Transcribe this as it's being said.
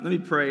Let me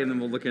pray, and then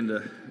we'll look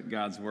into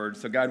God's word.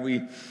 So, God,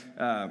 we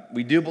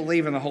do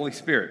believe in the Holy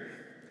Spirit,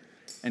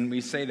 and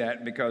we say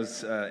that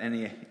because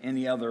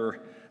any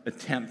other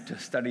attempt to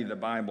study the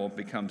Bible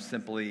becomes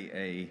simply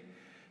a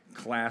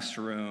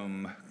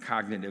classroom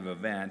cognitive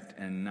event,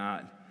 and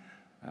not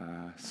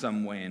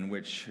some way in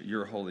which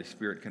your Holy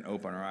Spirit can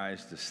open our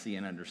eyes to see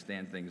and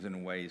understand things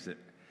in ways that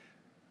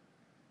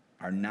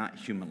are not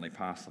humanly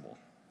possible,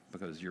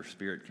 because your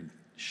Spirit can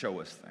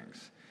show us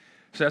things.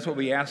 So that's what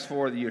we ask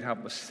for, that you would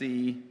help us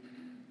see,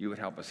 you would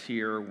help us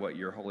hear what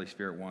your Holy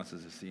Spirit wants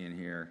us to see and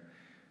hear,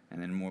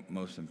 and then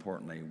most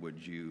importantly,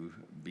 would you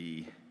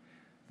be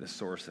the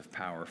source of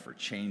power for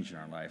change in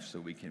our life so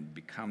we can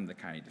become the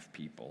kind of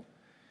people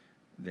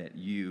that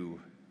you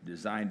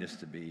designed us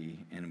to be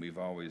and we've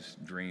always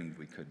dreamed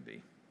we could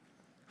be,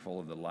 full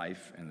of the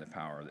life and the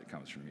power that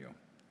comes from you.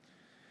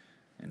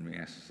 And we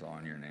ask this all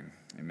in your name.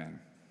 Amen.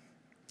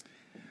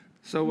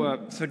 So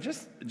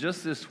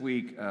just this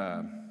week,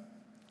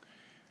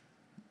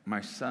 my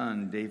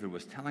son, David,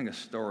 was telling a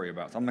story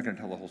about, I'm not going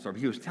to tell the whole story,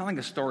 but he was telling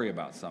a story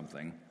about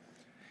something.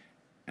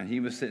 And he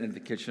was sitting at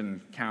the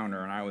kitchen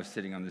counter, and I was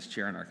sitting on this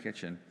chair in our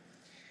kitchen.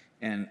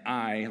 And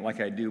I,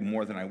 like I do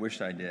more than I wish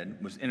I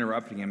did, was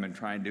interrupting him and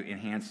trying to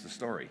enhance the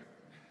story.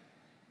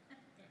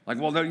 Like,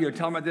 well, no,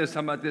 tell him about this, tell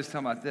him about this, tell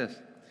him about this.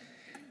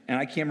 And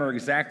I can't remember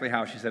exactly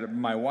how she said it, but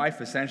my wife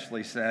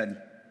essentially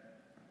said,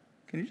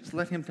 can you just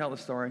let him tell the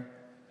story?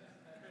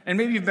 And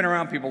maybe you've been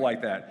around people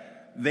like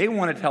that. They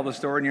want to tell the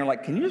story, and you're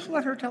like, can you just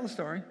let her tell the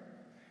story?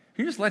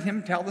 Can you just let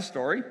him tell the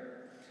story?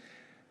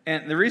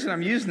 And the reason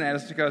I'm using that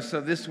is because, so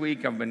this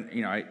week I've been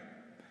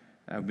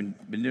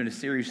doing a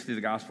series through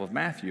the Gospel of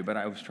Matthew, but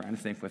I was trying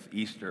to think with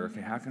Easter,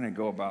 okay, how can I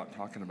go about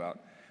talking about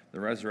the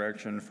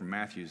resurrection from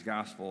Matthew's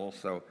Gospel?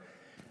 So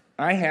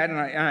I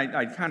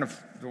kind of,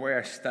 the way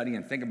I study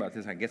and think about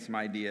this, I get some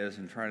ideas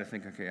and try to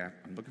think, okay,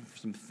 I'm looking for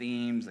some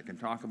themes I can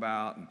talk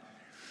about,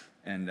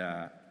 and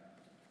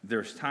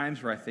there's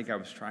times where I think I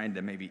was trying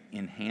to maybe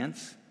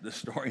enhance the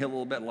story a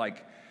little bit,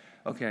 like,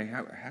 okay,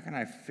 how can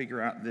I figure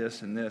out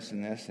this and this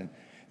and this? And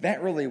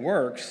that really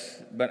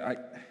works, but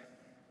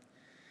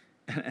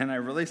I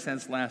really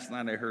sensed last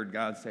night I heard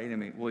God say to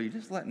me, will you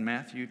just let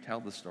Matthew tell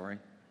the story?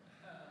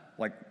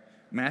 Like,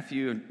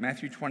 Matthew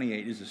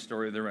 28 is the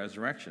story of the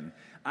resurrection.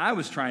 I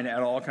was trying to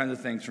add all kinds of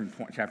things from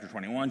chapter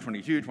 21,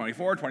 22,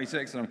 24,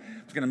 26, and I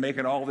was going to make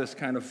it all this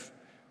kind of.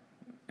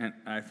 And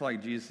I feel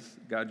like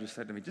God just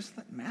said to me, just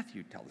let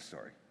Matthew tell the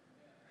story.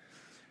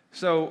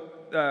 So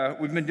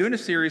we've been doing a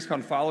series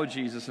called Follow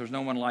Jesus, There's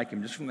No One Like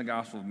Him, just from the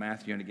Gospel of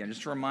Matthew. And again,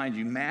 just to remind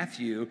you,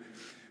 Matthew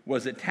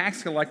was a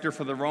tax collector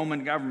for the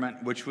Roman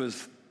government, which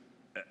was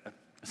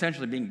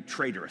essentially being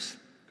traitorous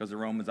because the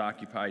Romans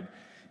occupied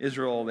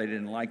Israel. They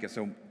didn't like it.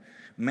 So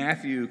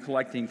Matthew,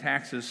 collecting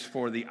taxes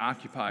for the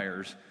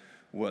occupiers,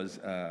 was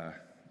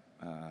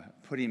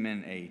put him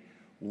in a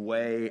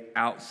way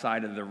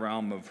outside of the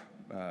realm of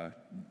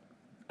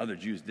other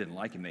Jews didn't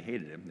like him. They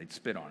hated him. They'd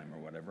spit on him or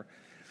whatever.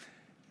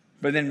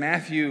 But then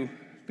Matthew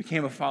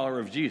became a follower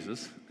of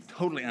Jesus,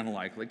 totally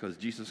unlikely, because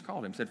Jesus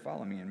called him, said,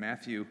 follow me. And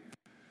Matthew,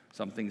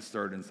 something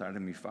stirred inside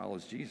him. He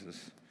follows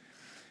Jesus.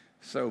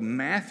 So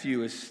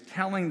Matthew is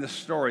telling the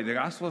story. The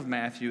Gospel of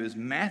Matthew is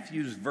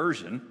Matthew's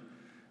version,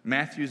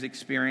 Matthew's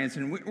experience.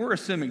 And we're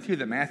assuming, too,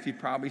 that Matthew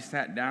probably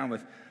sat down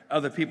with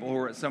other people who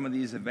were at some of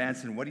these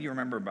events. And what do you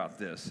remember about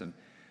this? And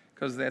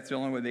because that's the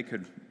only way they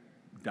could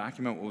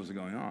document what was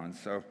going on.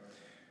 So,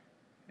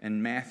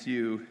 and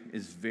Matthew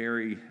is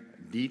very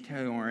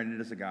detail-oriented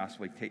as a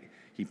gospel.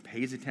 He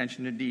pays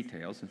attention to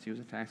details. Since he was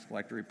a tax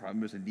collector, he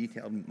probably was a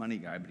detailed money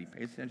guy, but he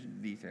pays attention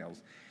to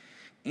details.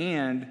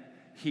 And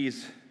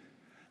he's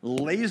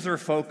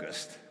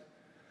laser-focused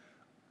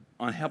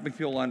on helping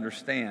people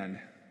understand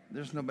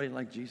there's nobody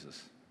like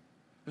Jesus.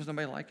 There's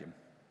nobody like him.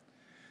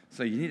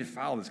 So you need to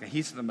follow this guy.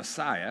 He's the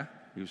Messiah,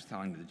 he was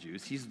telling the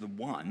Jews. He's the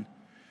one.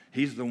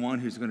 He's the one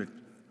who's going to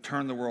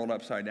turn the world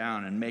upside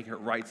down and make it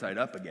right side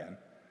up again.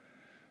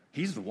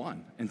 He's the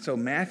one. And so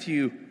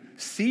Matthew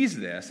sees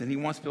this, and he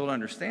wants people to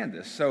understand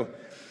this. So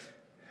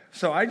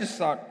I just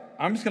thought,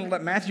 I'm just going to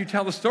let Matthew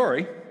tell the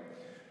story.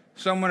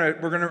 So I'm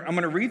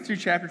going to read through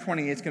chapter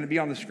 28. It's going to be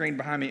on the screen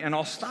behind me, and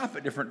I'll stop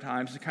at different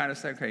times to kind of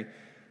say, okay,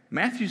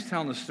 Matthew's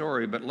telling the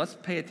story, but let's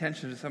pay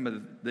attention to some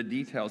of the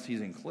details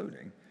he's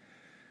including.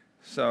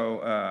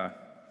 So,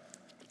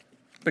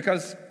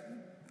 because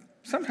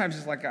sometimes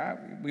it's like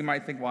we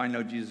might think, well, I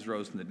know Jesus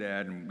rose from the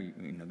dead,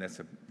 and that's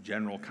a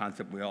general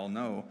concept we all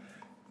know.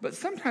 But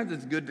sometimes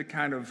it's good to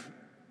kind of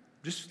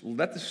just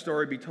let the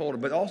story be told,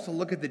 but also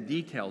look at the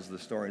details of the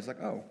story. It's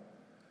like, oh,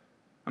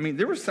 I mean,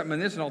 there was something in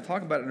this, and I'll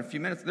talk about it in a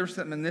few minutes. There was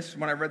something in this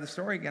when I read the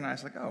story again. I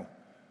was like, oh,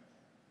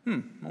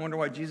 I wonder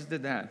why Jesus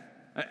did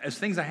that. As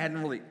things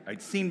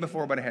I'd seen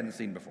before, but I hadn't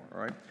seen before.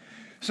 All right.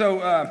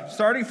 So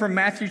starting from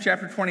Matthew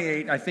chapter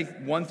 28, I think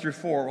 1 through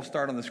 4 will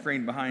start on the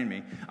screen behind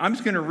me. I'm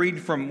just going to read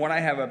from what I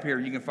have up here.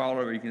 You can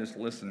follow it, or you can just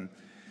listen.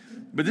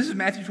 But this is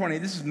Matthew 28.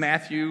 This is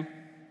Matthew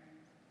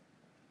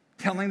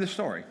telling the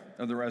story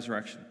of the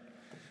resurrection.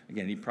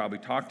 Again, he probably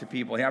talked to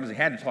people. He obviously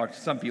had to talk to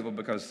some people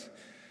because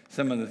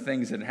some of the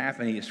things that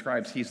happened, he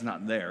describes he's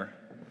not there.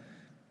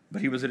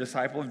 But he was a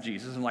disciple of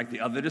Jesus, and like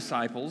the other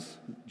disciples,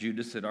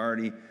 Judas had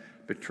already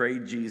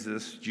betrayed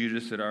Jesus.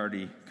 Judas had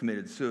already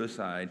committed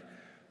suicide.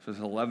 So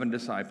there's 11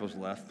 disciples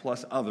left,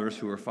 plus others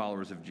who are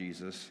followers of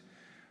Jesus.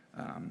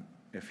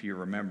 If you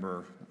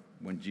remember,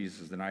 when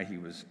Jesus, the night he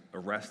was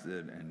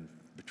arrested and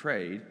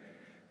betrayed,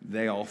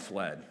 they all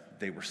fled.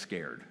 They were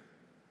scared.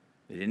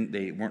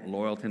 They weren't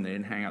loyal to him. They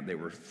didn't hang out.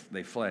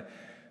 They fled.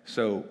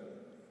 So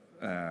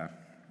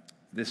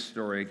this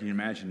story, can you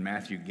imagine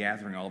Matthew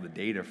gathering all the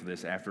data for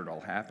this after it all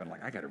happened?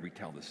 Like, I got to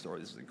retell this story.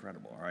 This is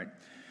incredible, all right?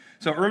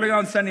 So early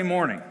on Sunday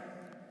morning,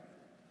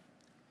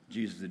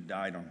 Jesus had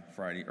died on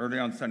Friday. Early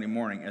on Sunday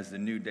morning, as the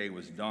new day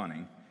was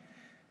dawning,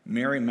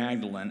 Mary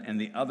Magdalene and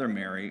the other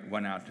Mary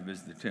went out to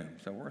visit the tomb.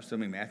 So we're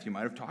assuming Matthew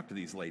might have talked to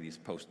these ladies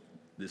post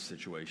this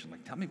situation.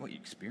 Like, tell me what you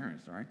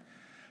experienced, all right?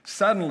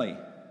 Suddenly,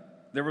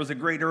 there was a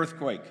great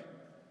earthquake.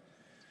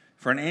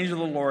 For an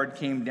angel of the Lord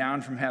came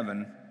down from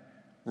heaven,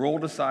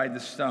 rolled aside the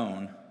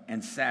stone,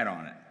 and sat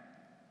on it.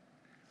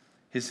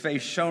 His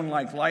face shone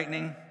like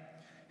lightning.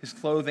 His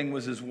clothing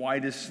was as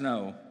white as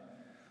snow.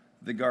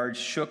 The guards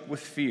shook with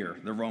fear,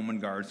 the Roman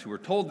guards who were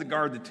told to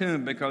guard the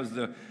tomb because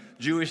the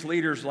Jewish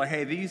leaders were like,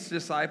 hey, these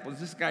disciples,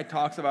 this guy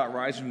talks about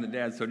rising from the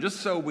dead. So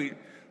so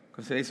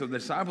the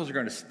disciples are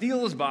going to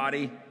steal his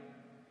body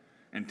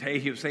and say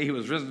he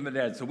was risen from the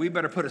dead. So we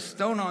better put a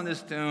stone on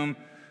this tomb,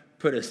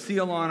 put a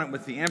seal on it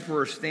with the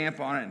emperor's stamp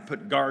on it, and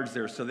put guards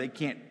there so they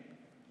can't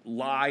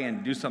lie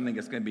and do something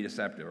that's going to be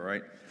deceptive, all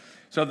right?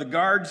 So the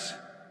guards,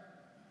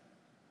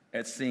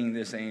 at seeing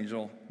this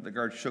angel, the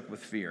guards shook with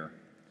fear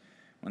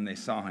when they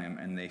saw him,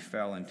 and they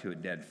fell into a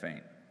dead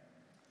faint.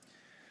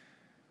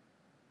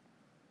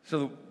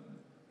 So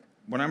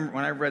when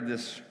I read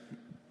this,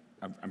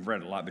 I've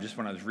read it a lot, but just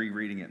when I was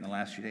rereading it in the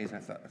last few days, I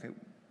thought, okay,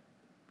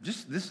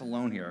 just this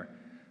alone here,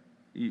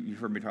 you've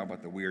heard me talk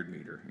about the weird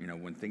meter. You know,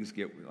 when things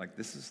get like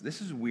this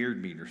is weird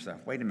meter stuff.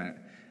 Wait a minute.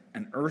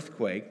 An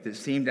earthquake that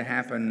seemed to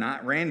happen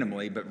not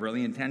randomly, but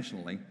really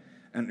intentionally.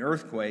 An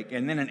earthquake,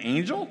 and then an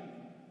angel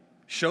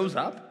shows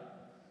up.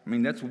 I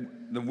mean, that's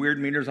the weird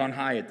meter's on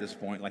high at this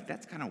point. Like,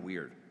 that's kind of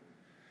weird.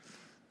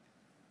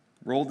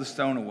 Rolled the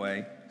stone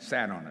away,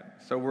 sat on it.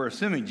 So we're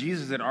assuming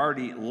Jesus had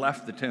already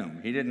left the tomb.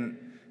 He didn't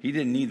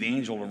need the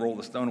angel to roll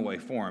the stone away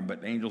for him,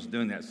 but the angel's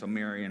doing that so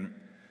Mary and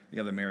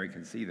the other Mary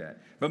can see that.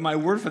 But my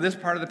word for this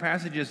part of the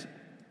passage is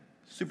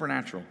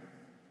supernatural.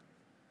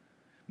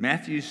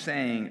 Matthew's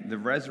saying the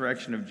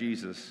resurrection of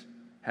Jesus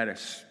had an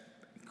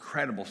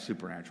incredible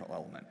supernatural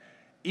element.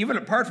 Even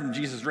apart from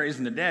Jesus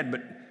raising the dead,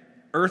 but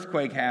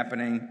earthquake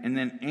happening and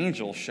then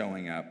angels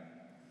showing up.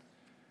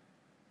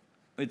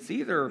 It's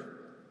either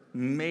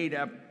made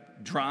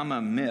up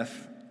drama,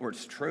 myth, or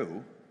it's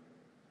true.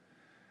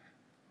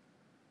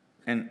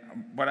 And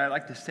what I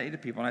like to say to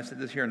people, and I've said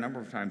this here a number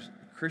of times,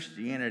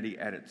 Christianity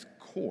at its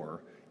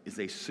core is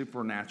a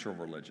supernatural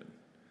religion.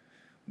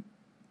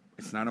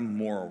 It's not a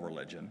moral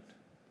religion.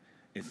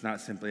 It's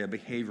not simply a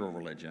behavioral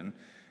religion.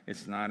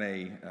 It's not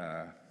a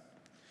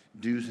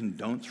do's and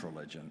don'ts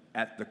religion.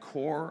 At the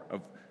core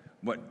of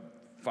what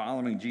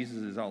following Jesus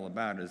is all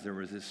about is there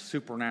was this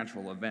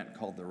supernatural event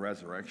called the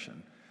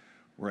resurrection,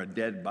 where a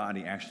dead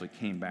body actually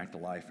came back to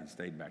life and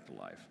stayed back to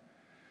life.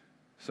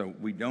 So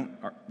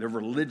the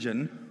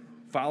religion,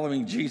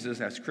 following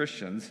Jesus as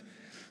Christians,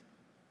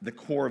 the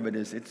core of it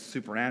is it's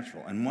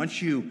supernatural. And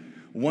once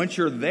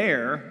you're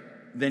there,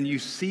 then you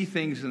see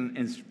things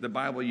in the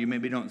Bible you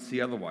maybe don't see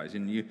otherwise.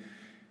 And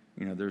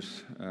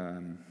there's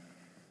a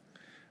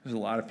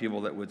lot of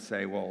people that would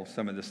say, well,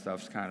 some of this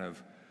stuff's kind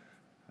of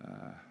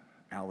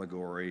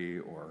allegory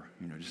or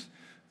just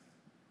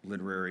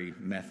literary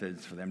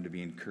methods for them to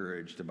be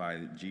encouraged to buy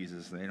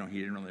Jesus. He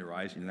didn't really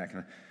rise, that kind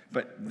of.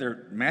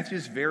 But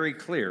Matthew's very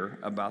clear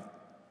about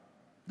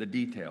the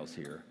details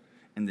here,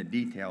 and the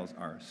details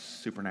are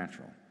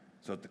supernatural.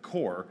 So at the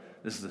core,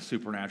 this is a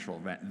supernatural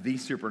event, the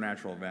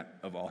supernatural event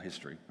of all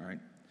history. All right,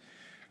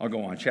 I'll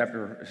go on.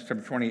 Chapter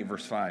 28,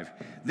 verse 5.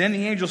 Then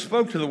the angel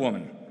spoke to the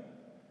woman,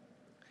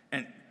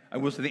 and I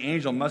will say the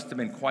angel must have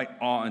been quite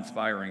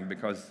awe-inspiring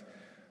because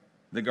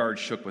the guards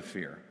shook with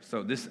fear.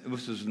 So this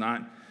was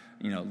not,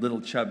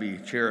 little chubby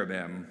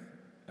cherubim.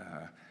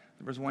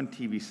 There was one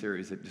TV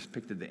series that just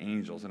depicted the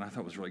angels, and I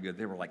thought it was really good.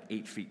 They were like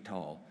 8 feet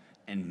tall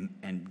and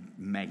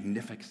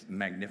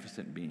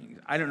magnificent beings.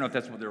 I don't know if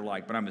that's what they're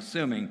like, but I'm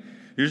assuming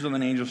usually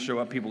when angels show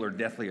up, people are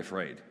deathly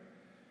afraid.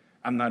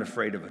 I'm not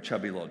afraid of a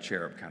chubby little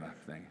cherub kind of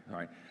thing. All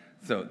right.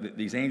 So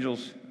these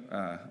angels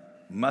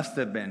must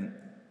have been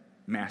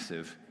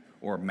massive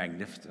or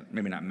magnificent.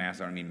 Maybe not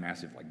massive. I don't mean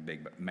massive like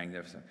big, but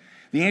magnificent.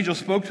 The angel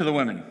spoke to the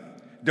women.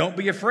 Don't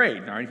be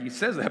afraid. All right. He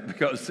says that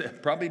because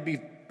it'd probably be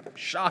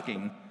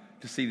shocking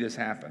to see this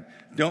happen.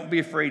 Don't be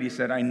afraid, he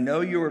said. I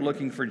know you are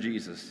looking for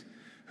Jesus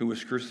who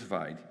was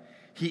crucified.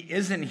 He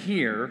isn't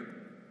here.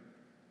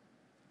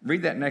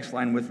 Read that next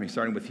line with me,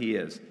 starting with he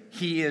is.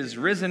 He is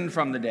risen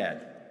from the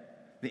dead.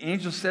 The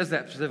angel says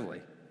that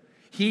specifically.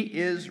 He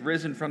is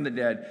risen from the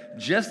dead,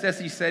 just as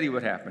he said he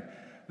would happen.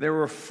 There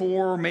were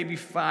 4, maybe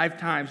 5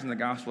 times in the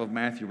Gospel of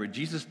Matthew where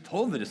Jesus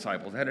told the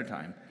disciples ahead of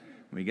time,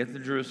 When we get to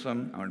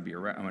Jerusalem, I'm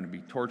going to be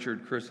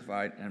tortured,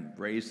 crucified, and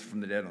raised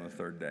from the dead on the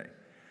third day.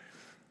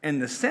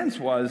 And the sense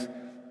was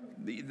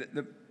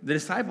the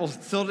disciples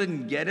still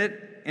didn't get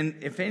it. And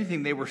if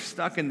anything, they were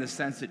stuck in the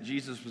sense that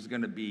Jesus was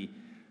going to be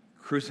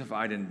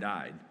crucified and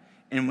died.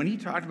 And when he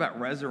talked about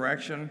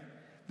resurrection,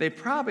 they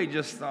probably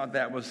just thought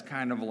that was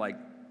kind of like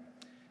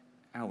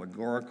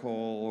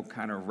allegorical,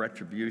 kind of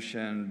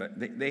retribution. But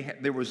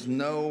there was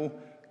no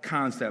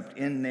concept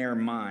in their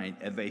mind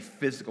of a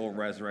physical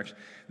resurrection.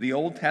 The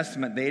Old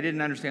Testament, they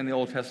didn't understand the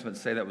Old Testament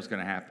to say that was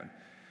going to happen.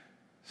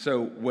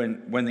 So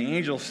when the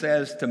angel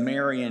says to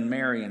Mary, and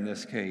Mary in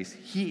this case,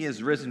 he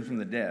is risen from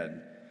the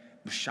dead,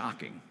 it was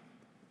shocking.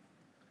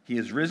 He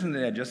is risen from the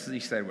dead just as he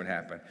said would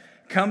happen.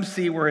 Come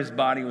see where his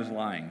body was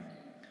lying.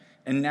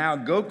 And now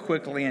go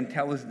quickly and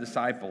tell his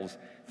disciples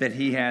that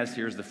he has,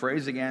 here's the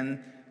phrase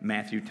again,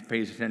 Matthew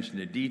pays attention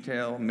to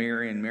detail.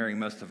 Mary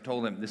must have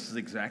told him, this is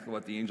exactly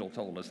what the angel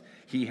told us.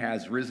 He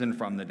has risen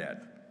from the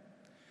dead.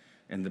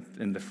 And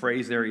the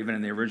phrase there, even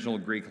in the original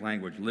Greek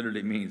language,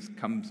 literally means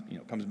comes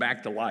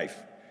back to life.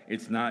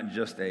 It's not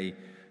just a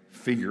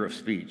figure of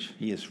speech.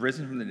 He is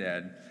risen from the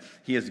dead.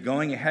 He is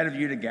going ahead of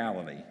you to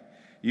Galilee.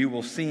 You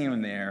will see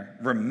him there.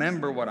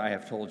 Remember what I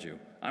have told you.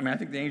 I mean, I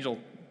think the angel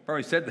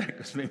probably said that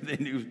because maybe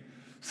they knew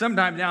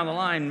sometime down the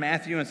line,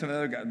 Matthew and some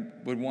other guys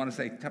would want to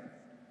say,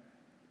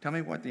 tell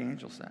me what the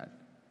angel said.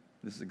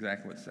 This is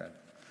exactly what it said.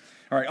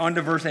 All right, on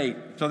to verse 8.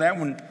 So that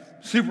one,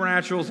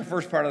 supernatural is the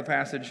first part of the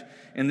passage,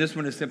 and this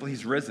one is simply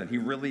he's risen. He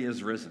really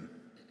is risen.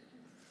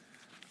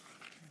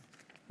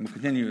 We'll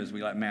continue as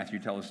we let Matthew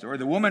tell the story.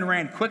 The woman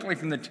ran quickly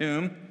from the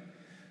tomb.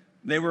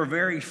 They were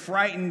very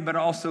frightened, but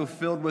also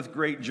filled with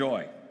great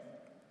joy.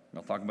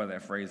 We'll talk about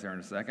that phrase there in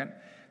a second.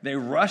 They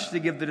rushed to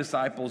give the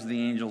disciples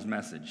the angel's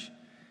message.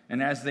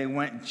 And as they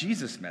went,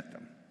 Jesus met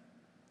them.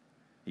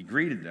 He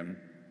greeted them,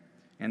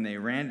 and they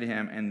ran to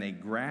him, and they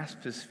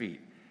grasped his feet.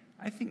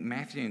 I think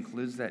Matthew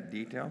includes that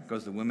detail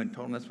because the women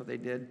told him that's what they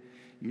did.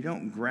 You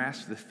don't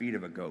grasp the feet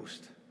of a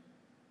ghost.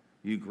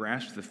 You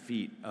grasp the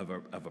feet of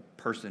a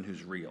person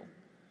who's real.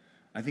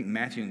 I think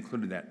Matthew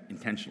included that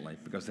intentionally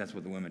because that's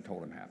what the women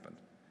told him happened.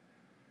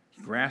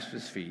 He grasped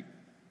his feet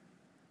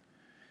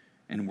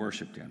and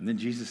worshiped him. Then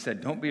Jesus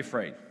said, don't be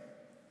afraid.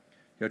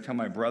 Go tell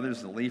my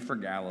brothers to leave for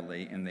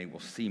Galilee, and they will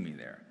see me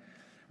there.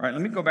 All right,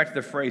 let me go back to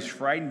the phrase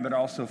frightened, but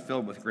also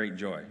filled with great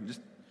joy.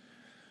 Just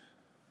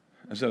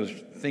as I was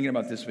thinking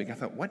about this week, I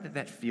thought, what did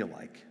that feel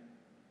like?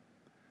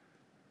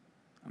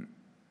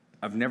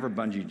 I've never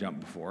bungee jumped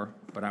before,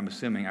 but I'm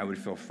assuming I would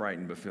feel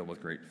frightened, but filled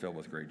with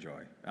great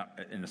joy,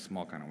 in a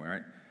small kind of way,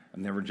 right? I've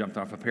never jumped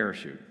off a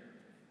parachute.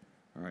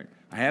 All right,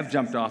 I have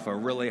jumped off a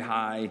really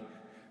high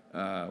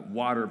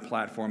water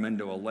platform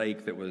into a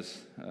lake that was.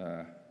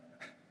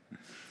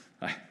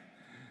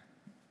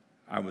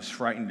 I was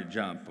frightened to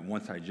jump, but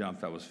once I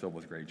jumped, I was filled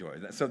with great joy.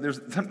 So there's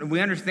something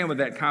we understand with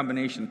that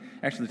combination.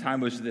 Actually, the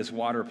time was this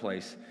water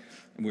place.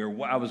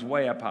 And I was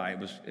way up high.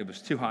 It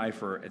was too high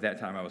for at that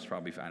time. I was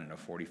probably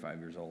 45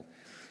 years old.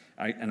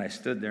 I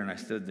stood there and I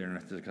stood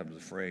because I was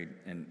afraid.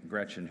 And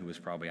Gretchen, who was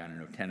probably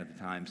 10 at the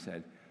time,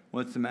 said,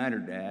 "What's the matter,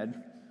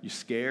 Dad? You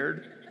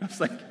scared?" I was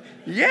like,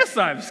 "Yes,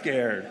 I'm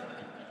scared."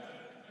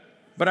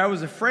 But I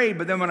was afraid.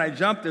 But then when I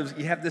jumped,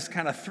 you have this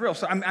kind of thrill.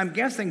 So I'm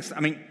guessing.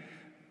 I mean.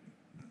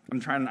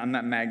 I'm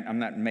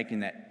not making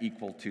that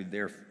equal to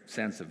their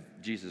sense of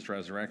Jesus'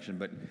 resurrection,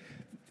 but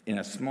in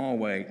a small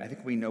way, I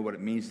think we know what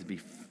it means to be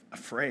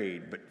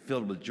afraid, but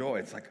filled with joy.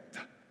 It's like,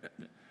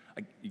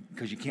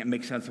 because you can't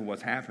make sense of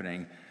what's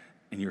happening,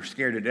 and you're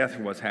scared to death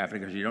for what's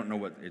happening because you don't know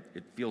what,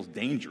 it feels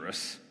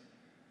dangerous,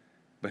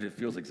 but it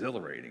feels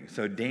exhilarating.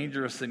 So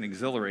dangerous and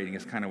exhilarating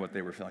is kind of what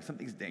they were feeling.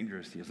 Something's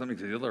dangerous to you,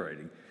 something's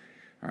exhilarating,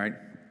 all right?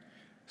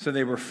 So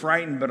they were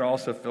frightened, but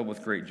also filled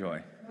with great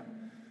joy.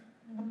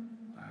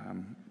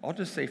 I'll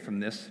just say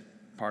from this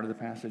part of the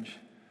passage,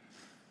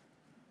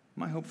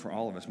 my hope for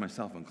all of us,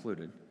 myself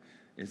included,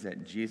 is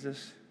that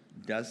Jesus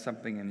does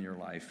something in your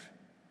life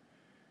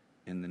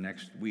in the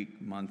next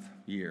week, month,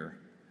 year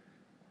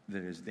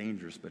that is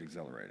dangerous but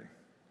exhilarating.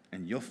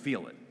 And you'll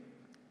feel it.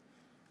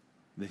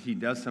 That he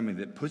does something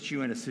that puts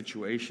you in a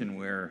situation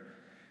where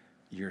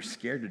you're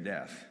scared to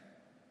death,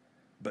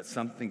 but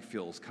something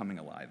feels coming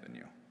alive in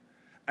you.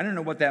 I don't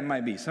know what that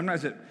might be.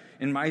 Sometimes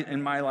in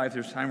my life,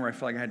 there's a time where I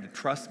feel like I had to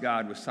trust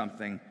God with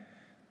something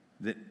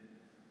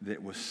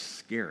that was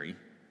scary.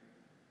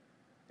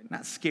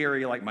 Not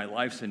scary like my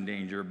life's in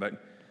danger,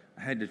 but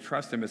I had to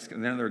trust him.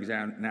 Another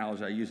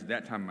analogy I used at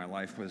that time in my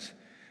life was,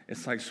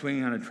 it's like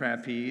swinging on a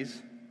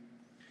trapeze,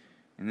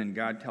 and then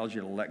God tells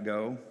you to let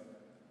go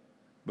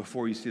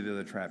before you see the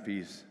other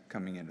trapeze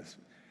coming into.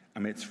 I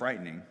mean, it's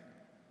frightening,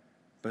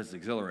 but it's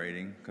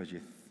exhilarating because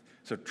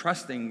so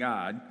trusting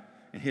God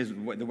and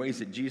the ways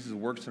that Jesus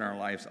works in our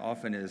lives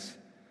often is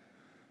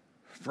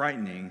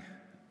frightening,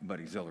 but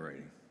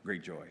exhilarating,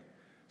 great joy.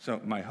 So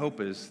my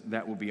hope is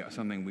that will be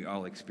something we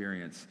all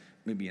experience,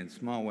 maybe in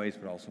small ways,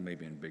 but also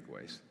maybe in big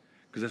ways.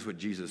 Because that's what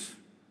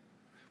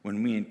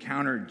when we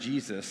encounter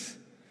Jesus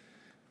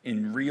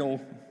in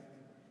real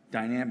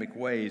dynamic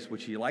ways,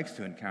 which he likes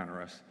to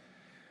encounter us,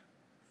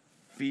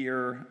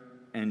 fear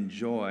and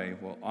joy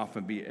will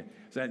often be,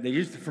 so they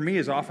used to, for me,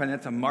 is often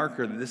that's a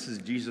marker that this is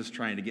Jesus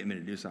trying to get me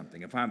to do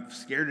something. If I'm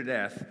scared to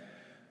death,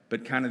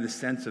 but kind of the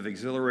sense of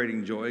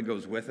exhilarating joy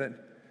goes with it,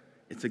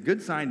 it's a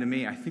good sign to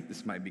me. I think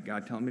this might be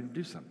God telling me to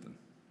do something,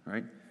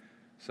 right?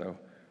 So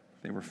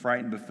they were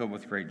frightened but filled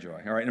with great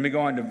joy. All right, let me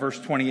go on to verse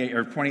 28,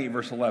 or 28,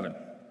 verse 11.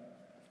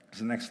 It's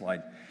the next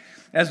slide.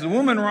 As the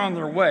women were on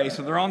their way,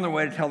 so they're on their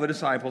way to tell the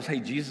disciples, hey,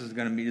 Jesus is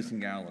going to meet us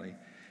in Galilee.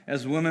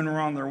 As the women were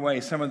on their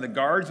way, some of the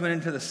guards went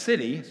into the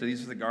city. So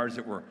these are the guards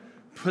that were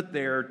put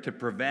there to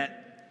prevent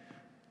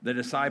the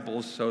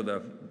disciples. So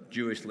the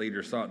Jewish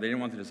leaders saw they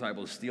didn't want the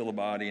disciples to steal the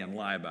body and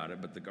lie about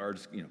it. But the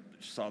guards,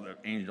 saw the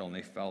angel and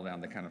they fell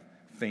down. They kind of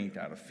faint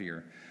out of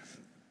fear.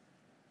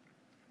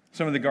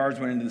 Some of the guards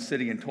went into the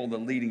city and told the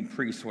leading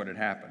priests what had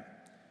happened.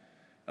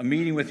 A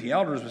meeting with the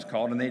elders was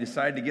called, and they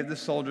decided to give the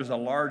soldiers a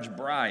large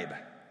bribe.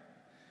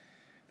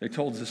 They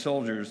told the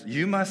soldiers,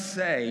 you must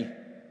say,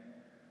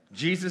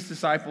 Jesus'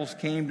 disciples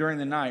came during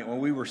the night while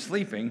we were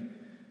sleeping,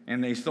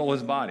 and they stole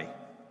his body.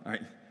 All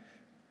right.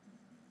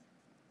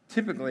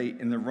 Typically,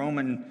 in the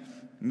Roman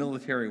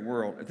military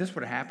world, if this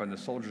would have happened, the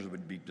soldiers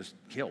would be just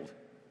killed.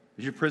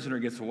 If your prisoner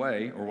gets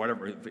away, or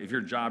whatever, if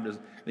your job does,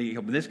 they get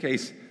killed. In this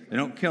case, they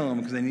don't kill him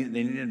because they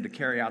needed to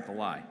carry out the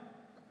lie.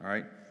 All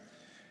right?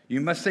 You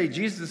must say,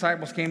 Jesus'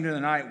 disciples came during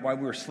the night while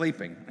we were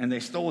sleeping, and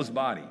they stole his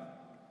body.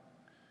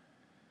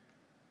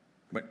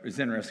 But it's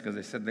interesting because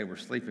they said they were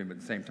sleeping, but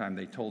at the same time,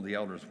 they told the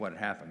elders what had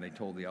happened. They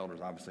told the elders,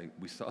 obviously,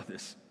 we saw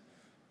this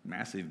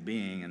massive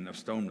being, and the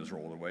stone was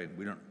rolled away.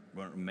 We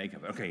don't make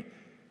of it. Okay,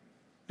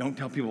 don't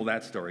tell people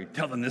that story.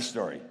 Tell them this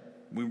story.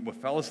 We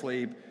fell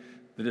asleep.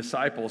 The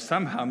disciples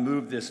somehow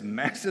moved this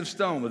massive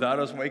stone without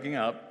us waking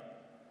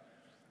up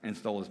and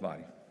stole his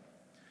body.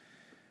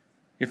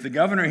 If the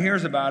governor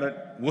hears about it,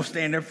 we'll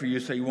stand up for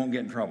you so you won't get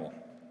in trouble.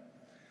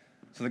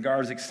 So the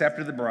guards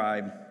accepted the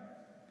bribe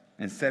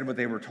and said what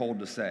they were told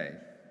to say.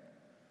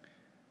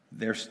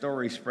 Their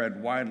story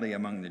spread widely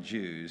among the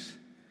Jews,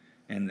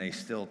 and they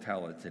still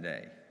tell it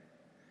today.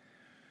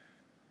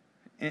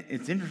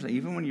 It's interesting,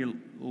 even when you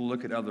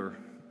look at other,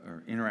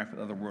 or interact with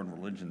other world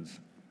religions,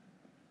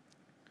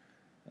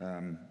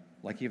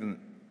 like even,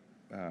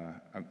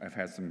 I've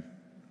had some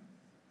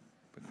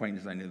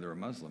acquaintances I knew that were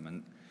Muslim,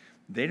 and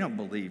they don't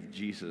believe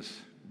Jesus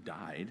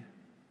died.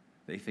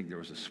 They think there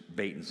was a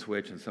bait and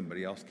switch and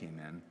somebody else came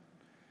in.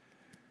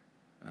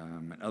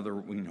 And other,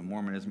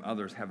 Mormonism,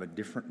 others have a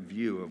different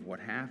view of what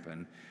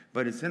happened.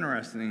 But it's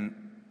interesting,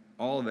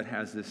 all of it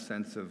has this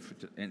sense of,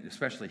 and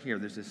especially here,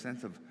 there's this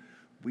sense of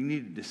we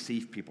need to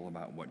deceive people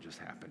about what just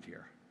happened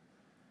here.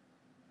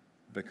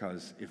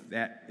 Because if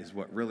that is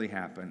what really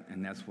happened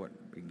and that's what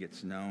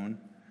gets known,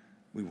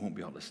 we won't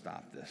be able to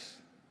stop this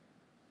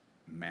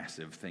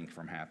massive thing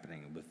from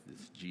happening with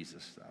this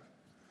Jesus stuff.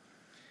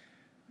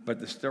 But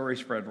the story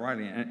spread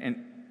widely.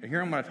 And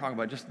here I'm going to talk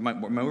about just my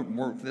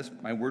word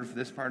for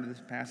this part of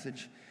this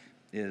passage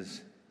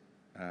is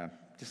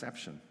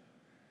deception.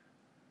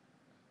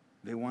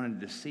 They wanted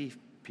to deceive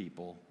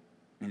people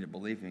into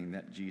believing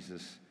that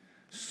Jesus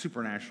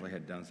supernaturally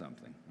had done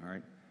something, all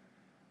right?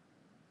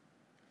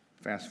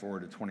 Fast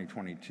forward to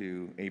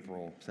 2022,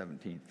 April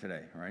 17th,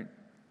 today, all right?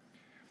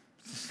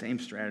 It's the same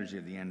strategy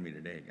of the enemy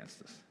today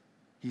against us.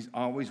 He's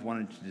always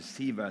wanted to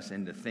deceive us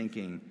into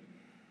thinking,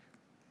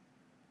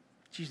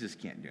 Jesus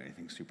can't do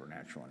anything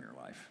supernatural in your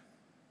life.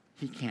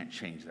 He can't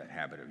change that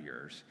habit of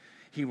yours.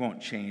 He won't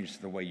change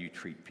the way you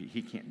treat people.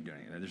 He can't do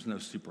anything. There's no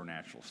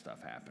supernatural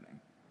stuff happening.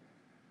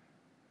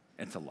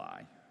 It's a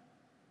lie,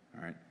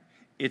 all right?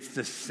 It's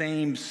the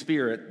same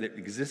spirit that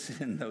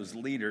existed in those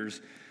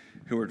leaders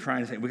who are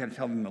trying to say, we got to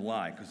tell them the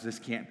lie because this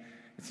can't.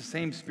 It's the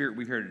same spirit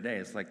we hear today.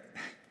 It's like,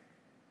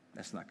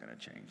 that's not going to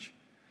change.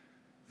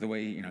 The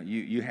way,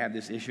 you have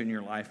this issue in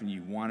your life and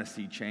you want to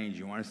see change,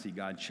 you want to see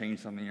God change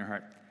something in your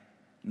heart,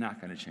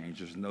 not going to change.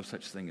 There's no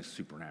such thing as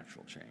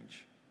supernatural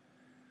change.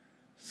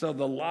 So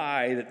the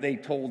lie that they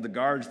told the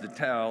guards to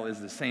tell is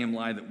the same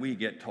lie that we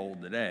get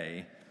told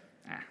today.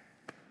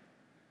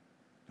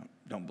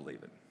 Don't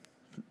believe it.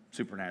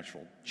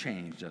 Supernatural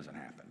change doesn't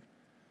happen.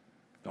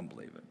 Don't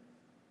believe it.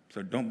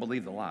 So don't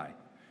believe the lie.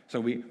 So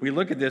we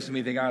look at this and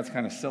we think, it's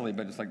kind of silly,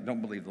 but it's like,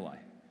 don't believe the lie.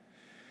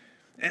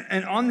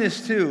 And on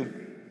this too,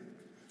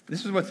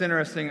 this is what's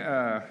interesting.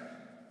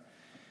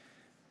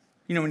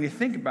 When you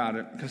think about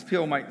it, because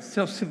people might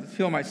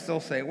still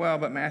say, well,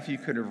 but Matthew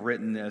could have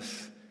written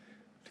this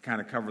to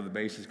kind of cover the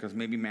bases because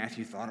maybe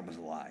Matthew thought it was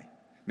a lie.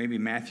 Maybe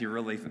Matthew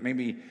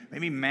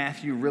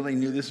really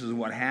knew this is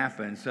what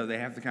happened, so they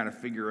have to kind of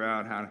figure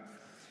out how to.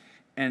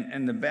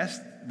 And the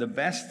best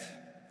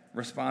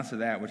response to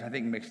that, which I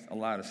think makes a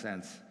lot of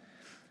sense.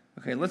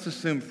 Okay, let's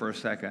assume for a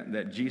second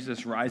that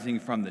Jesus rising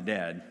from the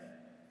dead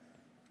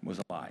was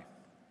a lie.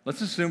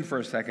 Let's assume for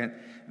a second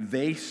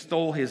they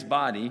stole his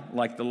body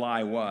like the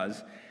lie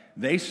was.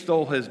 They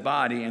stole his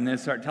body and then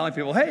start telling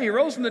people, hey, he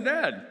rose from the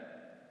dead.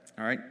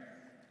 All right?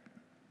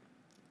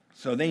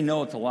 So they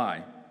know it's a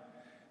lie.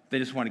 They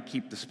just want to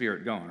keep the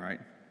spirit going, right?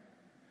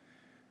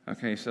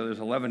 Okay, so there's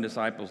 11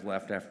 disciples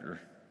left after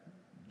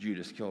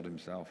Judas killed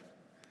himself.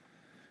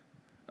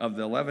 of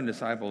the 11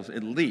 disciples,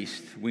 at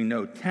least we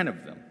know 10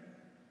 of them.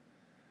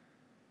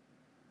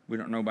 We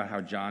don't know about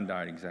how John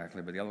died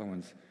exactly, but the other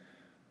ones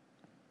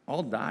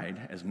all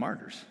died as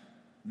martyrs.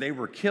 They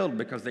were killed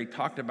because they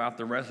talked about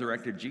the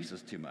resurrected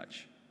Jesus too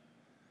much.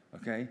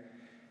 Okay?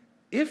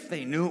 If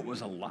they knew it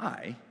was a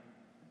lie,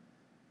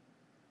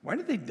 why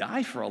did they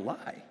die for a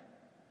lie?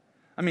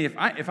 I mean,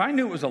 if I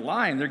knew it was a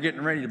lie and they're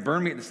getting ready to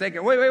burn me at the stake,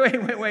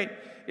 wait.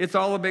 It's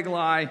all a big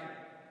lie.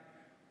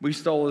 We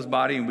stole his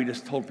body and we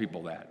just told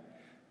people that.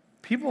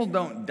 People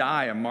don't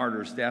die a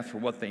martyr's death for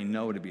what they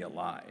know to be a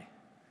lie.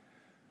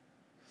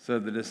 So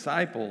the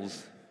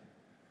disciples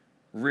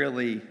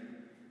really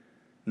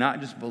not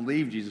just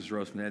believed Jesus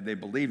rose from the dead, they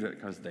believed it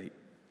because they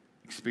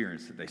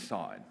experienced it. They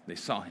saw it. They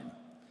saw him.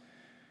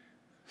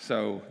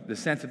 So the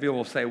sense that people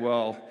will say,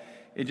 well,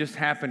 it just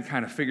happened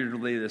kind of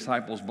figuratively. The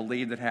disciples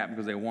believed it happened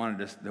because they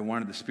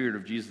wanted the Spirit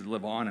of Jesus to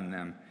live on in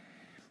them.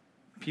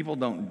 People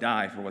don't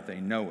die for what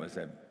they know is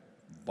a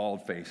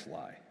bald-faced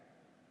lie.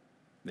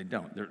 They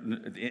don't.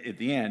 At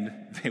the end,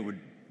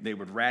 they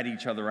would rat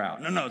each other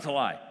out. No, it's a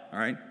lie. All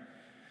right?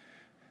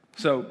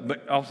 So,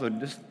 but also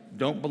just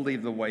don't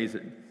believe the ways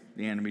that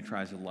the enemy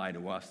tries to lie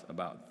to us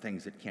about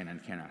things that can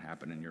and cannot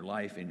happen in your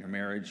life, in your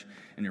marriage,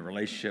 in your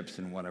relationships,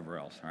 and whatever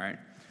else. All right?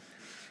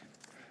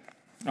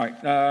 All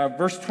right,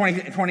 verse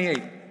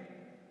 28.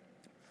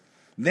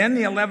 Then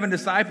the 11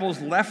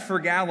 disciples left for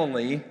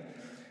Galilee,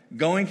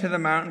 going to the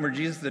mountain where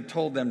Jesus had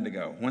told them to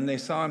go. When they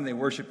saw him, they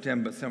worshiped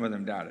him, but some of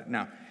them doubted.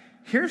 Now,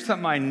 here's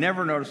something I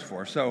never noticed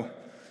before. So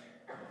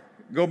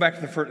go back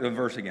to the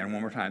verse again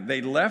one more time.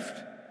 They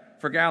left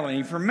for Galilee.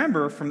 If you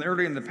remember from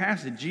earlier in the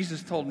passage,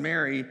 Jesus told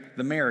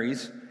the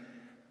Marys,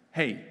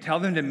 hey, tell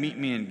them to meet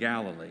me in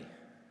Galilee.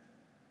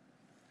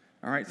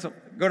 All right, so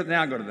go to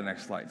the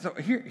next slide. So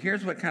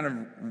here's what kind of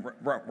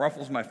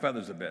ruffles my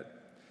feathers a bit.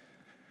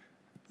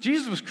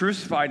 Jesus was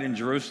crucified in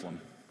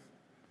Jerusalem.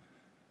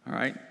 All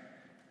right,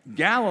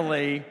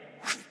 Galilee,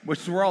 which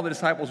is where all the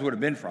disciples would have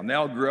been from. They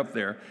all grew up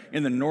there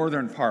in the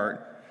northern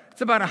part.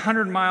 It's about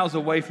 100 miles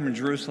away from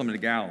Jerusalem to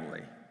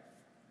Galilee.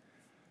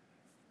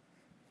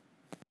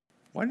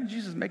 Why did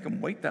Jesus make them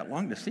wait that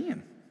long to see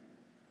him?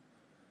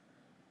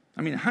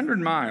 I mean, 100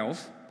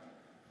 miles.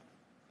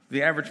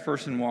 The average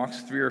person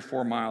walks 3 or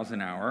 4 miles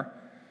an hour.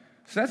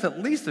 So that's at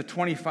least a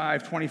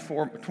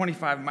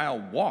 25-mile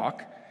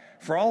walk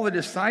for all the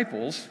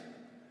disciples.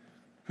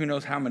 Who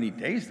knows how many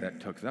days that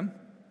took them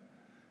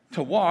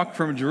to walk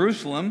from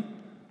Jerusalem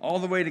all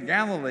the way to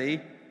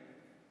Galilee.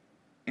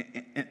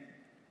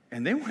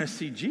 And they want to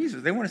see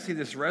Jesus. They want to see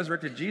this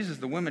resurrected Jesus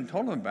the women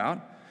told them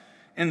about.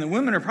 And the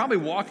women are probably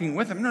walking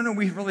with him. No,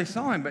 we really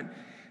saw him. But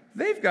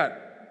they've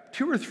got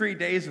 2 or 3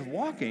 days of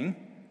walking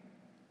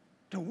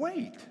to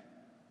wait.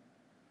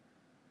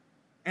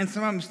 And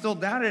some of them still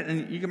doubt it,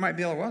 and you might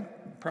be like, well,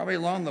 probably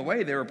along the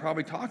way, they were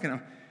probably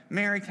talking.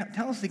 Mary,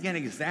 tell us again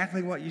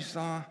exactly what you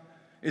saw.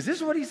 Is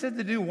this what he said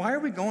to do? Why are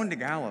we going to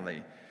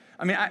Galilee?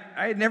 I mean,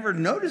 I had never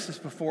noticed this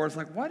before. It's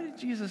like, why did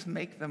Jesus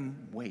make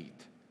them wait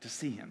to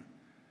see him?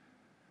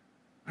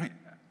 I mean,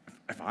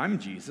 if I'm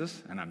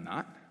Jesus, and I'm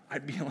not,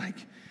 I'd be like,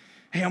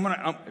 hey,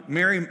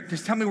 Mary,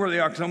 just tell me where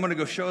they are, because I'm going to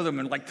go show them,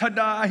 and like,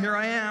 ta-da, here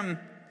I am,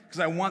 because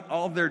I want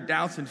all their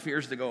doubts and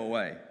fears to go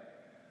away.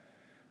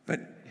 But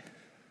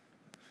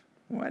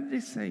why did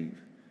he say,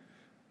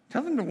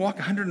 tell them to walk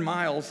 100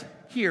 miles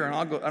here, and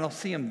I'll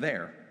see them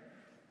there.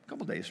 A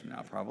couple days from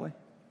now, probably.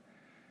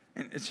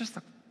 And it's just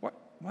like,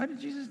 why did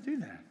Jesus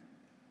do that?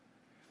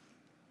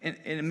 And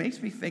it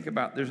makes me think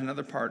about, there's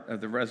another part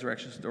of the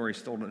resurrection story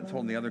told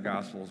in the other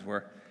Gospels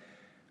where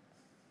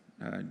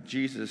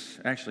Jesus,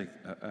 actually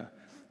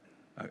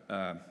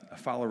a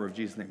follower of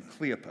Jesus named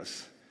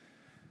Cleopas,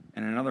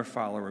 and another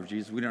follower of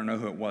Jesus, we don't know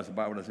who it was, the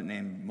Bible doesn't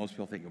name, most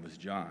people think it was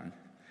John,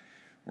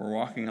 were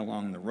walking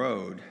along the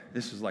road.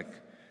 This was like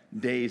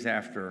days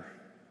after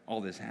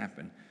all this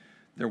happened.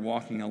 They're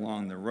walking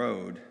along the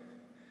road,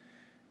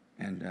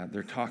 and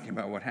they're talking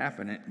about what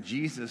happened. And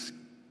Jesus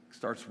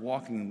starts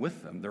walking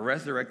with them, the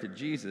resurrected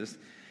Jesus.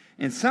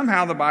 And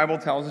somehow the Bible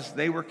tells us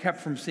they were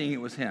kept from seeing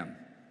it was him.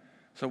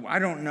 So I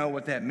don't know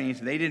what that means.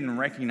 They didn't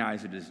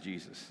recognize it as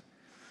Jesus.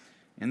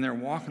 And they're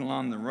walking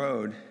along the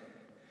road,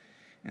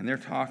 and they're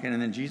talking,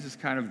 and then Jesus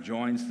kind of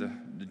joins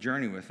the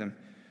journey with them.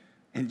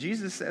 And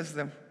Jesus says to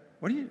them,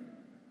 What are you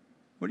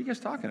guys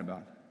talking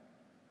about?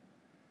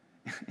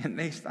 And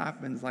they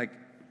stop and it's like,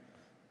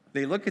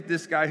 they look at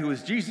this guy who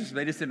is Jesus, and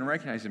they just didn't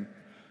recognize him.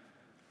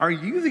 Are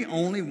you the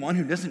only one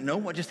who doesn't know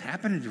what just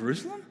happened in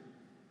Jerusalem?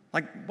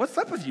 Like, what's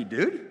up with you,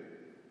 dude?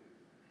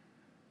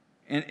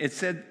 And it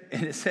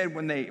said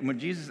when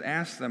Jesus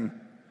asked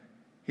them,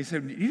 he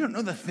said, you don't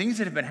know the things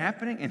that have been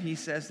happening? And he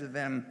says to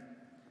them,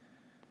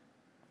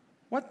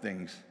 what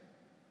things?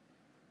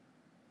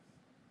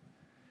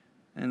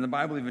 And the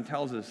Bible even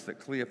tells us that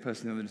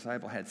Cleopas and the other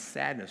disciple had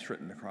sadness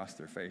written across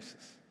their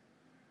faces.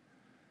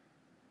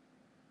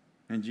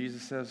 And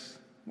Jesus says,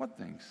 what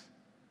things?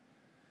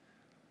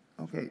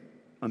 Okay,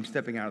 I'm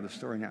stepping out of the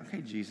story now.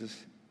 Okay, Jesus,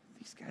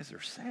 these guys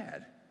are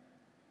sad.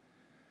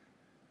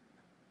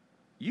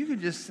 You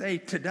could just say,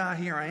 ta-da,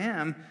 here I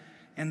am,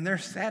 and their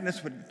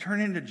sadness would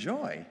turn into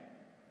joy.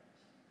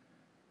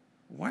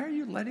 Why are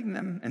you letting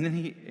them? And then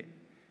he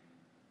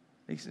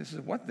says,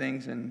 what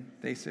things? And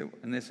they said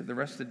the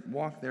rest of the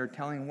walk there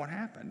telling what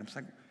happened. It's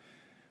like,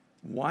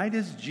 why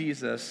does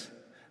Jesus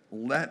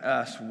let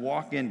us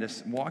walk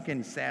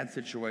in sad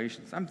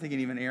situations? I'm thinking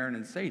even Aaron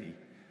and Sadie.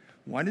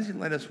 Why does he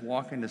let us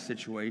walk into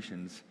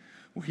situations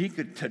where he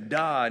could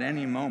tada at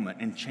any moment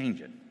and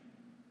change it?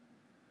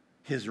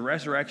 His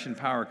resurrection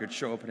power could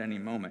show up at any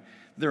moment.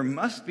 There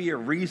must be a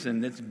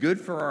reason that's good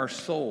for our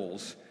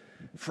souls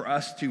for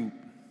us to,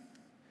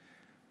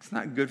 it's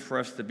not good for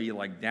us to be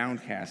like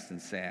downcast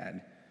and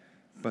sad,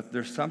 but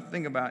there's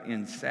something about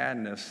in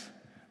sadness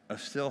of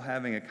still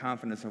having a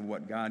confidence of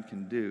what God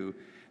can do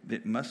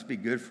that must be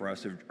good for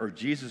us. Or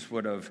Jesus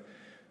would have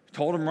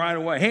told him right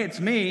away, hey, it's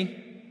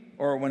me.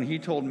 Or when he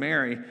told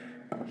Mary,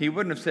 he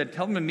wouldn't have said,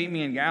 tell them to meet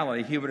me in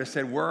Galilee. He would have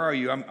said, where are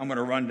you? I'm going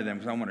to run to them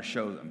because I want to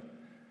show them.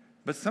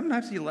 But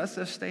sometimes he lets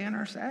us stay in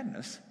our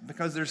sadness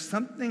because there's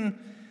something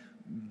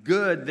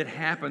good that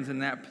happens in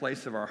that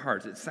place of our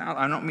hearts.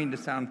 I don't mean to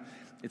sound,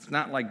 it's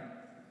not like,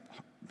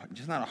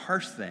 just not a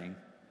harsh thing,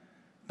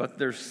 but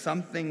there's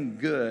something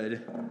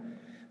good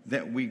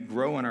that we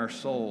grow in our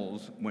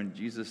souls when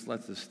Jesus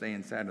lets us stay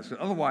in sadness.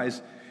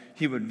 Otherwise,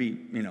 he would be,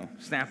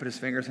 snapping his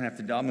fingers and have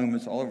to do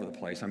movements all over the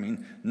place. I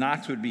mean,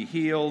 knots would be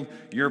healed.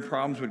 Your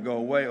problems would go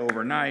away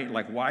overnight.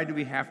 Like, why do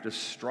we have to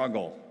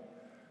struggle?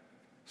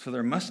 So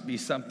there must be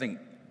something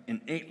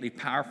innately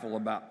powerful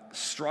about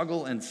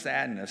struggle and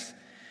sadness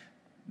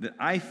that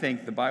I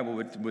think the Bible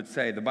would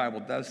say, the Bible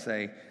does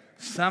say,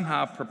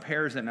 somehow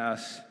prepares in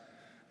us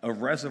a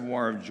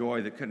reservoir of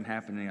joy that couldn't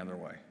happen any other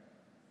way.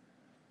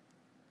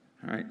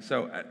 All right,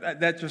 so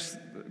that just,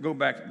 go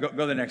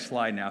to the next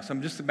slide now. So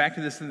I'm just back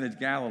to this in the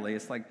Galilee.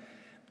 It's like,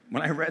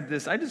 when I read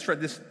this, I just read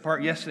this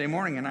part yesterday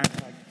morning, and I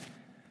was like,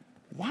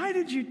 why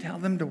did you tell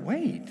them to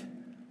wait?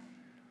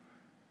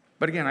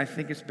 But again, I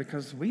think it's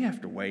because we have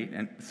to wait,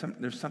 and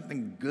there's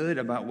something good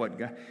about what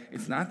God,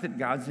 it's not that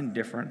God's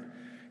indifferent.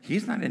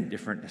 He's not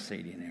indifferent to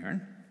Sadie and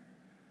Aaron.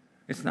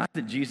 It's not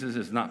that Jesus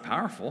is not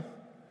powerful.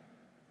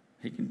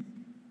 He can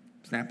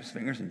snap his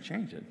fingers and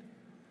change it.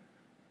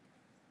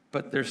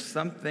 But there's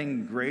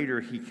something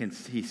greater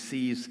he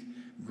sees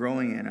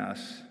growing in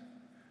us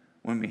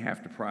when we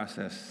have to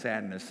process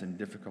sadness and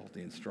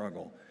difficulty and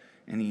struggle.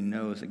 And he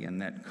knows, again,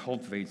 that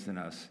cultivates in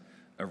us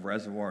a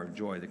reservoir of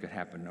joy that could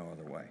happen no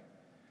other way.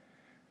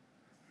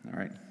 All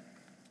right.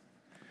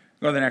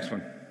 Go to the next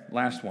one.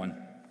 Last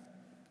one.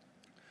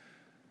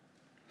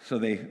 So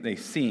they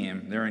see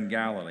him. They're in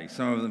Galilee.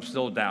 Some of them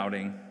still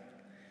doubting.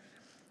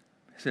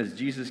 It says,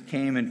 Jesus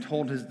came and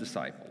told his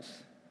disciples.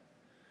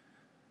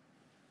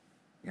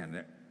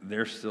 And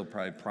they're still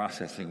probably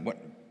processing,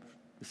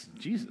 this is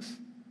Jesus.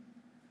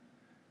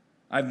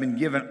 I've been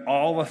given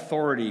all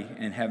authority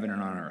in heaven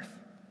and on earth.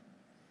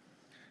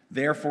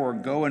 Therefore,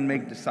 go and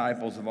make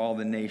disciples of all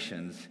the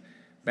nations,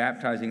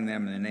 baptizing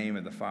them in the name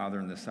of the Father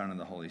and the Son and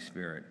the Holy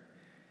Spirit.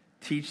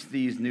 Teach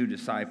these new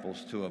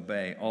disciples to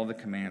obey all the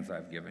commands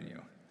I've given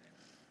you.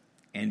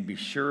 And be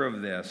sure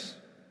of this,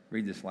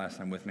 read this last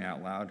time with me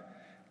out loud,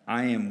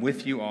 I am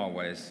with you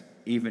always,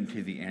 even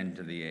to the end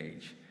of the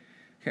age.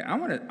 Okay, I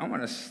want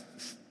to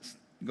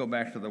go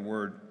back to the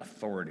word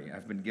authority.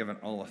 I've been given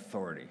all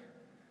authority.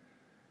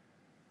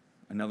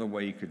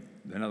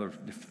 Another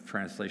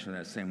translation of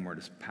that same word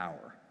is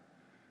power.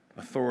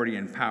 Authority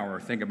and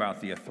power. Think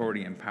about the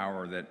authority and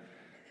power that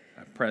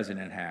a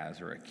president has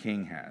or a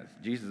king has.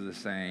 Jesus is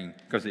saying,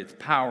 because it's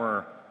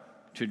power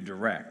to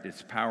direct,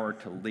 it's power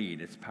to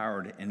lead, it's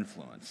power to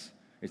influence,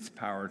 it's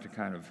power to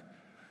kind of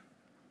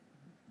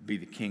be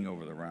the king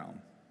over the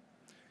realm.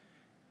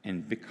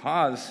 And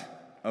because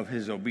of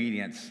his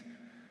obedience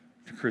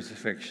to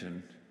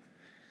crucifixion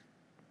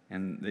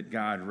and that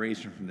God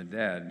raised him from the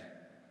dead,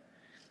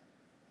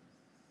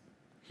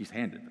 he's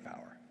handed the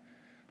power.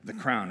 The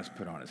crown is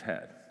put on his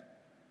head.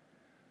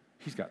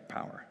 He's got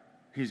power.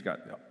 He's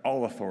got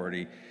all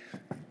authority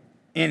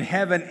in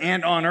heaven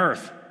and on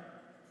earth.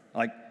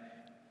 Like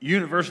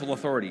universal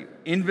authority.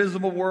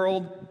 Invisible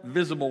world,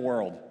 visible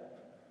world.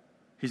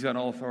 He's got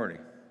all authority.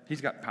 He's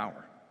got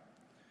power.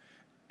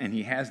 And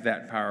he has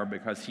that power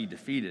because he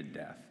defeated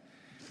death.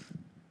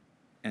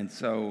 And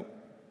so,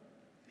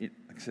 like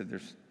I said,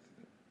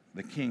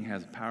 the king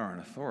has power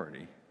and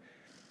authority.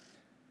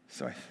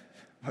 So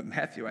what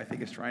Matthew, I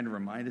think, is trying to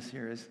remind us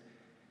here is,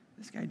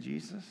 this guy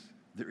Jesus,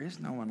 there is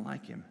no one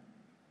like him.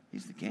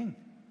 He's the king.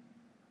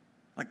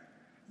 Like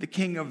the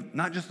king of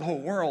not just the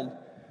whole world,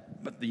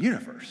 but the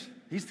universe.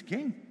 He's the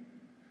king.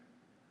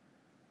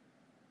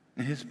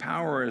 And his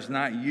power is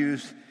not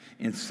used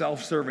in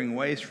self-serving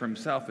ways for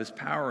himself. His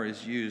power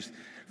is used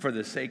for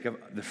the sake of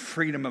the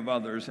freedom of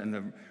others and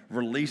the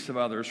release of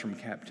others from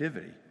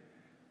captivity.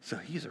 So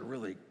he's a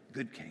really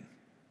good king.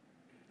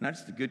 Not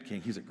just a good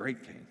king, he's a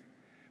great king.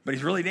 But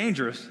he's really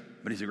dangerous,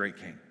 but he's a great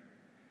king.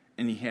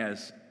 And he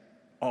has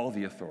all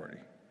the authority.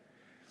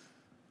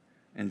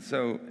 And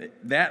so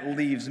that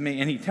leaves me,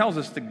 and he tells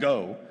us to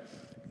go.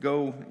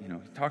 He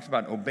talks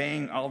about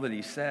obeying all that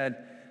he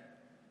said.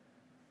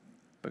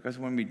 Because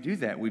when we do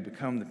that, we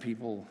become the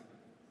people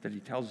that he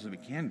tells us we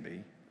can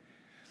be.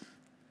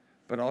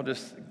 But I'll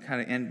just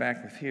kind of end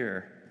back with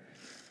here.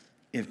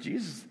 If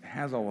Jesus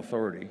has all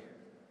authority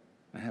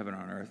in heaven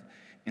and on earth,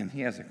 and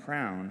he has a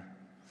crown,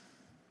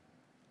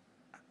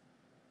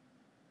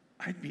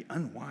 I'd be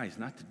unwise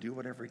not to do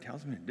whatever he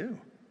tells me to do.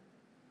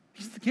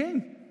 He's the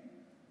king.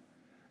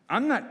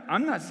 I'm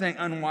not saying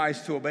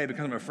unwise to obey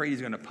because I'm afraid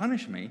he's going to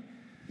punish me.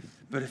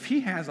 But if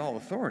he has all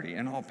authority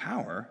and all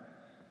power,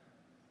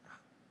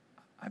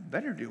 I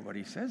better do what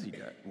he says he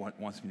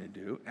wants me to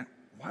do. And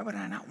why would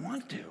I not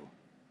want to?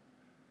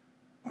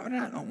 Why would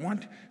I not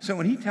want to? So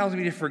when he tells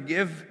me to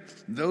forgive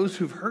those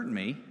who've hurt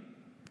me,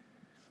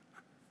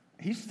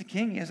 he's the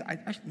king. Yes, I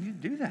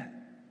need to do that.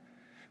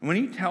 When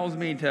he tells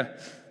me to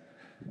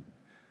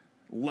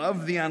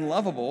love the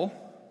unlovable,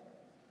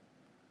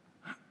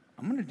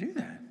 I'm going to do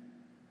that.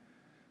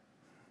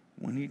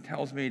 When he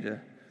tells me to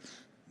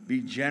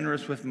be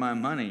generous with my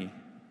money,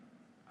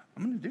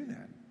 I'm going to do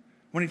that.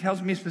 When he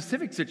tells me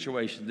specific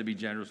situations to be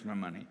generous with my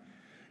money,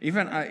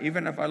 even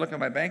if I look at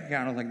my bank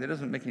account, I'm like, that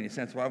doesn't make any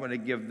sense. Why would I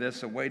give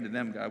this away to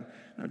them, God?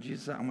 No,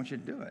 Jesus, I want you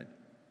to do it.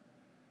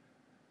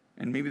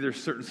 And maybe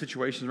there's certain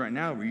situations right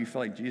now where you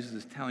feel like Jesus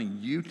is telling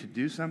you to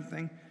do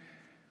something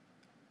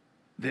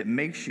that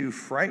makes you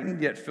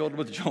frightened yet filled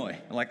with joy.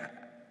 Like,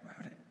 why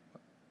would I?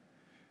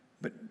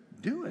 But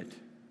do it.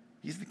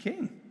 He's the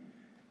king.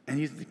 And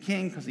he's the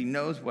king because he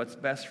knows what's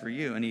best for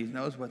you, and he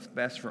knows what's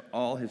best for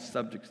all his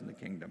subjects in the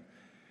kingdom.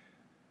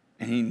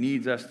 And he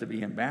needs us to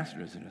be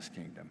ambassadors in his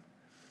kingdom.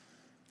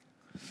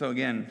 So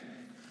again,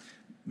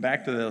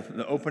 back to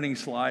the opening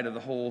slide of the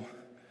whole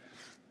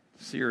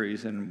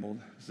series, and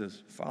it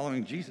says,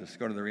 following Jesus.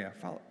 Go to the reality.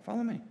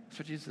 Follow me. That's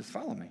what Jesus says,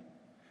 follow me.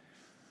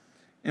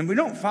 And we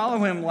don't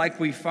follow him like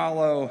we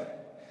follow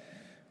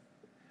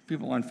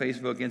people on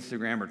Facebook,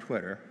 Instagram, or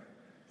Twitter,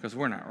 because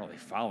we're not really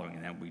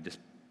following them. We just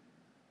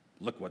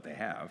look what they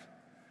have.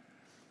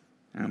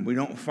 And we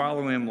don't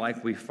follow him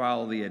like we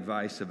follow the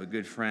advice of a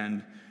good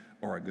friend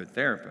or a good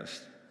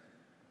therapist.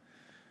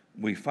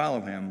 We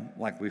follow him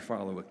like we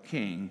follow a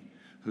king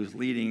who's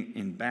leading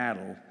in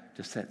battle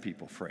to set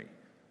people free.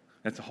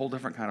 That's a whole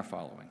different kind of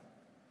following.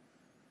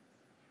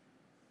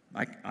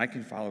 I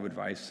can follow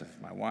advice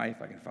of my wife.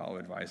 I can follow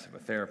advice of a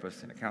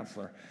therapist and a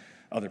counselor,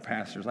 other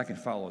pastors. I can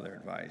follow their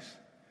advice.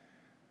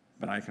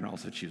 But I can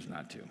also choose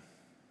not to.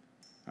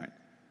 Right?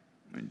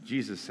 When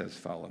Jesus says,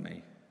 follow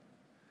me,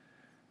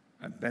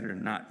 I better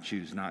not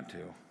choose not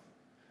to.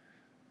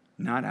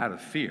 Not out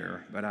of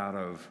fear, but out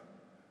of,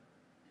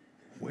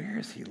 where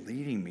is he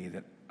leading me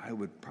that I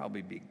would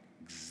probably be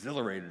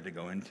exhilarated to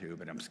go into,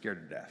 but I'm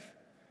scared to death?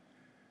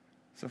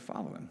 So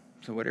follow him.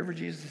 So whatever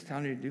Jesus is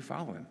telling you to do,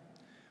 follow him.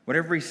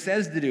 Whatever he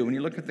says to do, when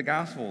you look at the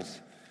Gospels,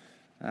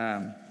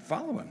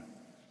 follow him.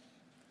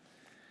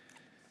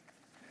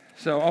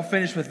 So I'll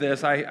finish with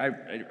this. I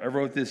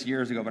wrote this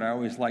years ago, but I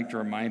always like to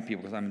remind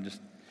people, because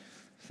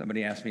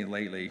somebody asked me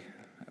lately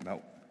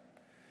about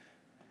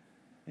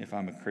if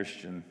I'm a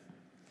Christian.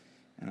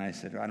 And I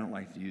said, I don't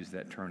like to use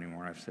that term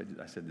anymore. I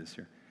said this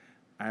here.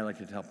 I like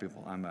to tell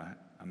people I'm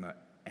an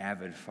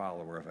avid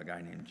follower of a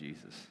guy named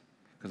Jesus,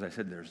 because I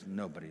said there's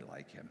nobody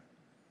like him.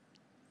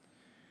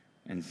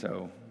 And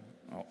so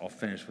I'll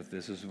finish with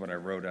this. This is what I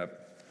wrote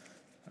up.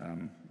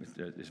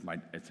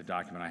 It's a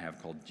document I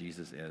have called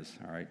Jesus Is,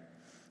 all right?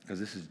 Because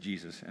this is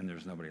Jesus, and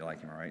there's nobody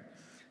like him, all right?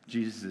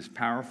 Jesus is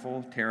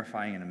powerful,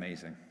 terrifying, and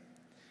amazing.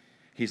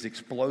 He's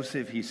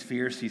explosive, he's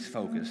fierce, he's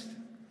focused.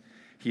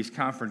 He's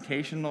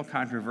confrontational,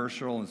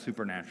 controversial, and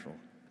supernatural.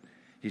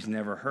 He's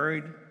never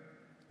hurried,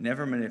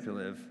 never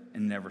manipulative,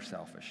 and never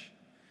selfish.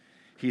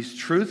 He's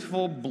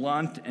truthful,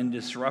 blunt, and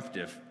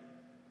disruptive.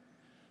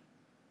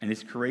 And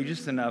he's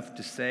courageous enough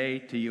to say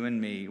to you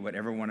and me what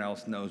everyone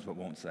else knows but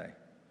won't say.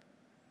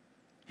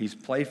 He's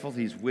playful,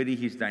 he's witty,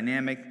 he's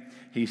dynamic,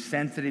 he's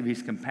sensitive,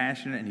 he's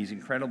compassionate, and he's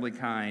incredibly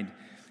kind.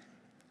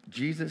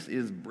 Jesus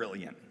is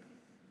brilliant.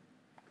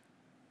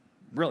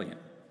 Brilliant.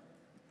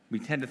 We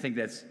tend to think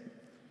that's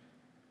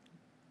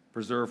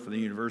preserved for the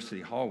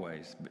university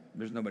hallways, but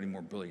there's nobody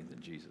more brilliant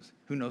than Jesus.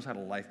 Who knows how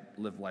to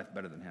live life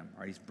better than him?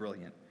 Right? He's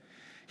brilliant.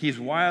 He's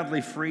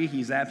wildly free.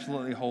 He's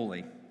absolutely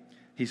holy.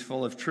 He's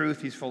full of truth.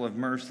 He's full of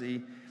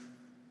mercy.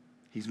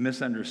 He's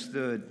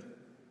misunderstood.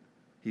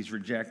 He's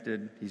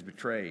rejected. He's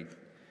betrayed.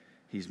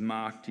 He's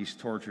mocked. He's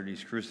tortured.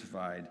 He's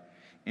crucified.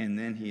 And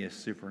then he is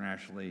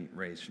supernaturally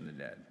raised from the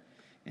dead.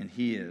 And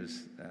he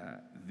is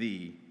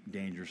the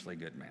dangerously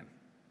good man.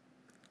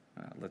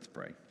 Let's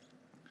pray.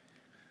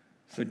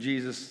 So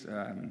Jesus,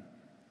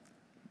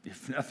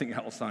 if nothing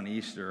else on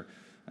Easter,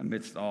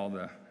 amidst all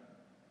the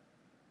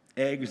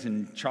eggs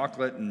and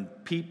chocolate and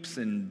peeps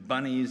and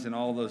bunnies and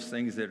all those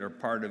things that are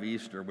part of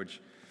Easter, which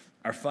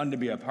are fun to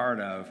be a part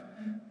of,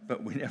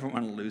 but we never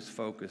want to lose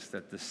focus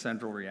that the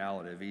central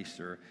reality of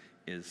Easter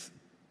is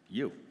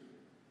you.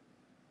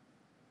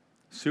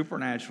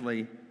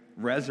 Supernaturally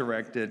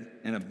resurrected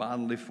in a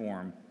bodily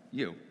form,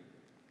 you.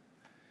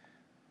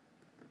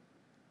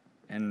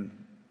 And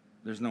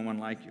there's no one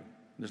like you.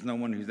 There's no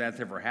one that's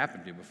ever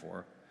happened to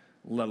before,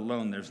 let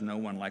alone there's no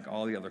one like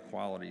all the other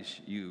qualities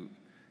you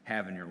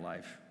have in your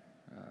life,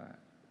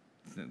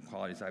 the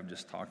qualities I've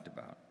just talked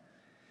about.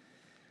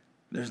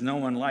 There's no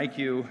one like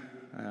you.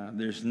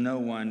 There's no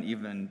one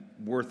even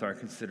worth our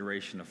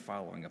consideration of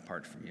following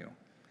apart from you.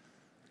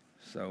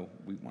 So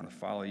we want to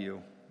follow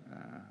you.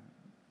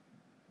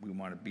 We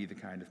want to be the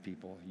kind of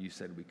people you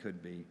said we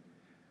could be,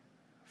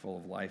 full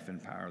of life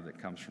and power that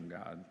comes from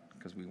God,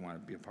 because we want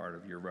to be a part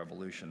of your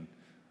revolution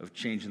of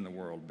changing the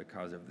world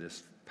because of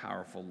this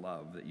powerful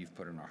love that you've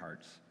put in our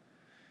hearts.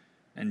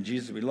 And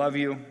Jesus, we love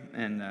you,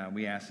 and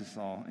we ask this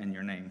all in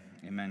your name.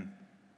 Amen.